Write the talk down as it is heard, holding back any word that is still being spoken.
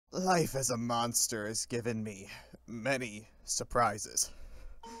Life as a monster has given me many surprises.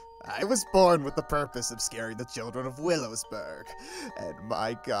 I was born with the purpose of scaring the children of Willowsburg, and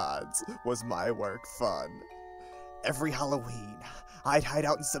my gods, was my work fun. Every Halloween, I'd hide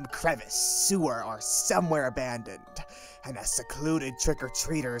out in some crevice, sewer, or somewhere abandoned, and as secluded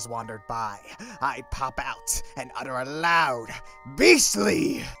trick-or-treaters wandered by, I'd pop out and utter a loud,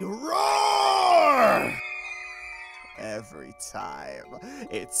 beastly roar! Every time,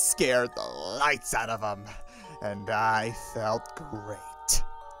 it scared the lights out of them, and I felt great.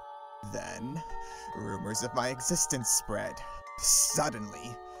 Then, rumors of my existence spread.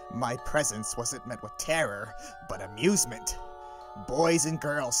 Suddenly, my presence wasn't met with terror, but amusement. Boys and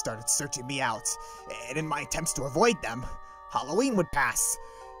girls started searching me out, and in my attempts to avoid them, Halloween would pass,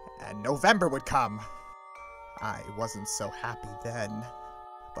 and November would come. I wasn't so happy then,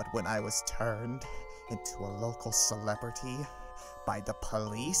 but when I was turned into a local celebrity by the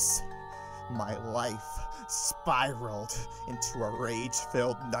police, my life spiraled into a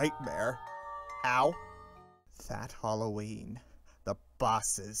rage-filled nightmare. How? That Halloween, the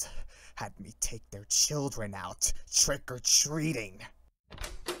bosses had me take their children out trick-or-treating.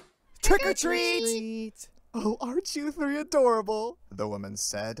 Trick-or-treat! Oh, aren't you three adorable? The woman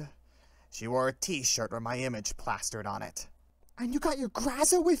said. She wore a t-shirt with my image plastered on it. And you got your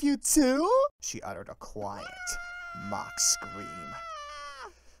Yograzo with you too? She uttered a quiet, mock scream.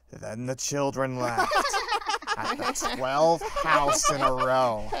 Then the children left. At the 12th house in a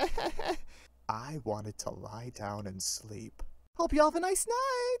row. I wanted to lie down and sleep. Hope you have a nice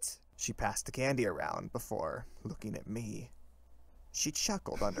night. She passed the candy around before looking at me. She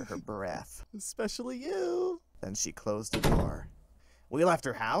chuckled under her breath. Especially you. Then she closed the door. We left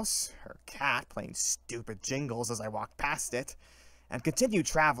her house, her cat playing stupid jingles as I walked past it, and continued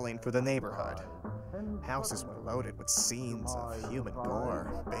traveling through the neighborhood. Houses were loaded with scenes of human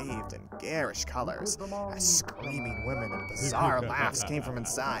gore, bathed in garish colors, as screaming women and bizarre laughs came from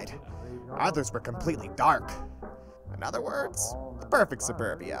inside. Others were completely dark. In other words, the perfect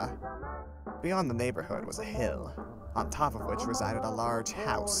suburbia. Beyond the neighborhood was a hill, on top of which resided a large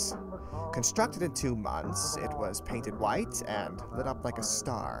house. Constructed in 2 months, it was painted white and lit up like a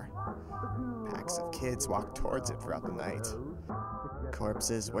star. Packs of kids walked towards it throughout the night.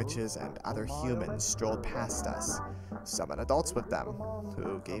 Corpses, witches, and other humans strolled past us, some adults with them,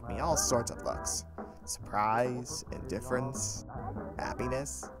 who gave me all sorts of looks. Surprise, indifference,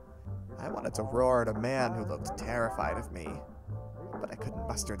 happiness. I wanted to roar at a man who looked terrified of me, but I couldn't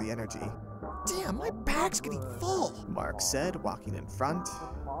muster the energy. Damn, my bag's getting full, Mark said, walking in front.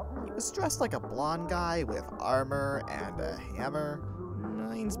 He was dressed like a blonde guy with armor and a hammer.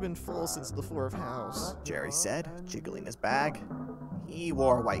 Mine's been full since the 4th house, Jerry said, jiggling his bag. He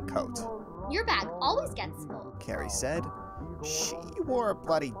wore a white coat. Your bag always gets full, Carrie said. She wore a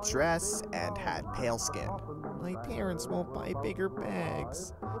bloody dress and had pale skin. My parents won't buy bigger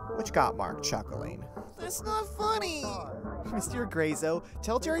bags, which got Mark chuckling. That's not funny. Mr. Yograzo,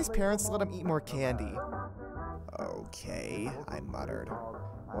 tell Jerry's parents to let him eat more candy. Okay, I muttered.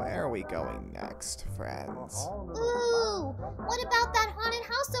 Where are we going next, friends? Ooh, what about that haunted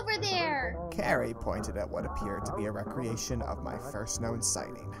house over there? Carrie pointed at what appeared to be a recreation of my first known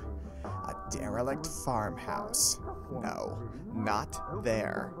sighting. A derelict farmhouse. No, not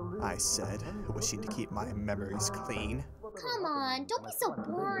there, I said, wishing to keep my memories clean. Come on, don't be so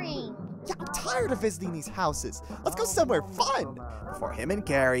boring. Yeah, I'm tired of visiting these houses. Let's go somewhere fun! Before him and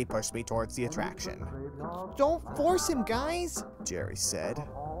Carrie pushed me towards the attraction. Don't force him, guys, Jerry said.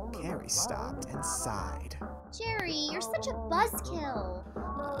 Carrie stopped and sighed. Jerry, you're such a buzzkill.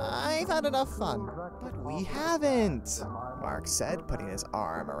 I've had enough fun, but we haven't, Mark said, putting his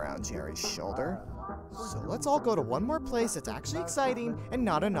arm around Jerry's shoulder. So let's all go to one more place that's actually exciting and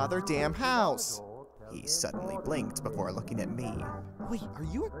not another damn house. He suddenly blinked before looking at me. Wait, are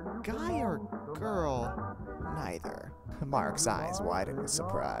you a guy or a girl? Neither. Mark's eyes widened with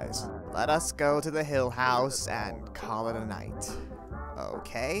surprise. Let us go to the Hill House and call it a night.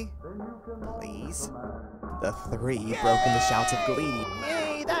 Okay? Please? The 3 broke into shouts of glee.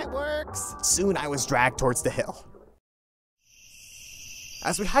 Yay, that works! Soon I was dragged towards the hill.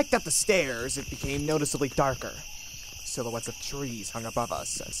 As we hiked up the stairs, it became noticeably darker. Silhouettes of trees hung above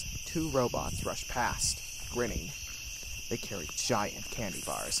us as 2 robots rushed past, grinning. They carried giant candy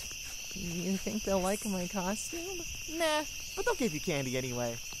bars. You think they'll like my costume? Nah, but they'll give you candy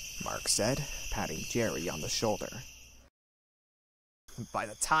anyway, Mark said, patting Jerry on the shoulder. By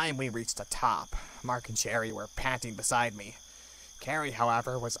the time we reached the top, Mark and Jerry were panting beside me. Carrie,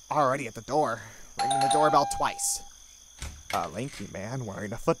 however, was already at the door, ringing the doorbell twice. A lanky man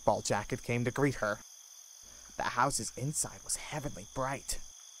wearing a football jacket came to greet her. The house's inside was heavenly bright.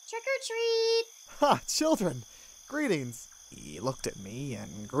 Trick or treat! Ha, children! Greetings! He looked at me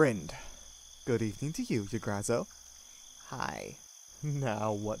and grinned. Good evening to you, Yograzo. Hi.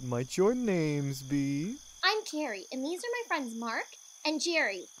 Now, what might your names be? I'm Carrie, and these are my friends Mark and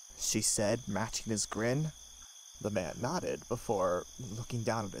Jerry. She said, matching his grin. The man nodded before looking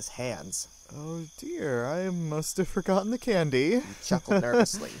down at his hands. Oh dear, I must have forgotten the candy. He chuckled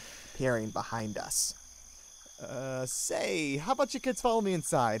nervously, peering behind us. Say, how about you kids follow me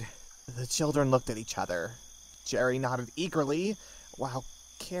inside? The children looked at each other. Jerry nodded eagerly, while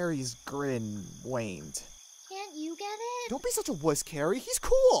Carrie's grin waned. Can't you get it? Don't be such a wuss, Carrie. He's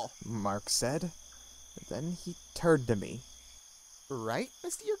cool, Mark said. Then he turned to me. Right,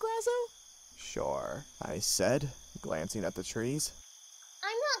 Mr. Yograzo? Sure, I said, glancing at the trees.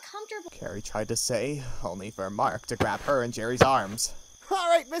 I'm not comfortable. Carrie tried to say, only for Mark to grab her in Jerry's arms. All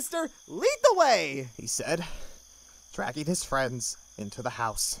right, mister, lead the way, he said, dragging his friends into the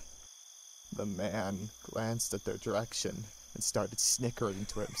house. The man glanced at their direction and started snickering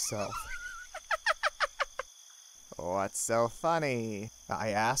to himself. What's so funny? I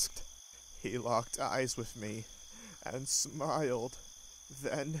asked. He locked eyes with me and smiled.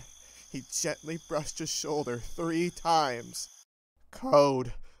 Then he gently brushed his shoulder 3 times.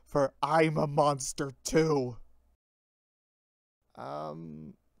 Code for I'm a monster too.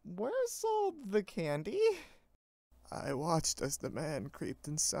 Where's all the candy? I watched as the man creeped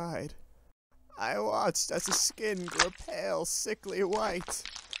inside. I watched as his skin grew pale, sickly white.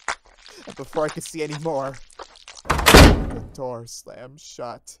 And before I could see any more, the door slammed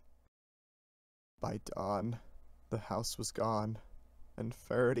shut. By dawn, the house was gone, and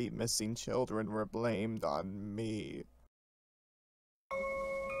 30 missing children were blamed on me.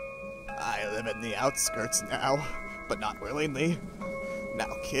 I live in the outskirts now, but not willingly.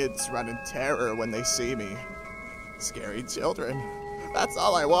 Now kids run in terror when they see me. Scary children, that's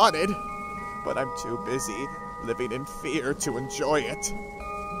all I wanted. But I'm too busy living in fear to enjoy it.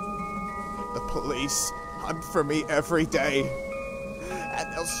 The police hunt for me every day.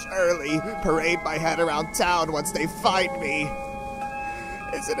 And they'll surely parade my head around town once they find me.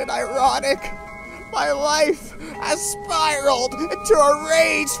 Isn't it ironic? My life has spiraled into a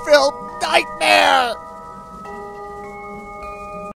rage-filled nightmare!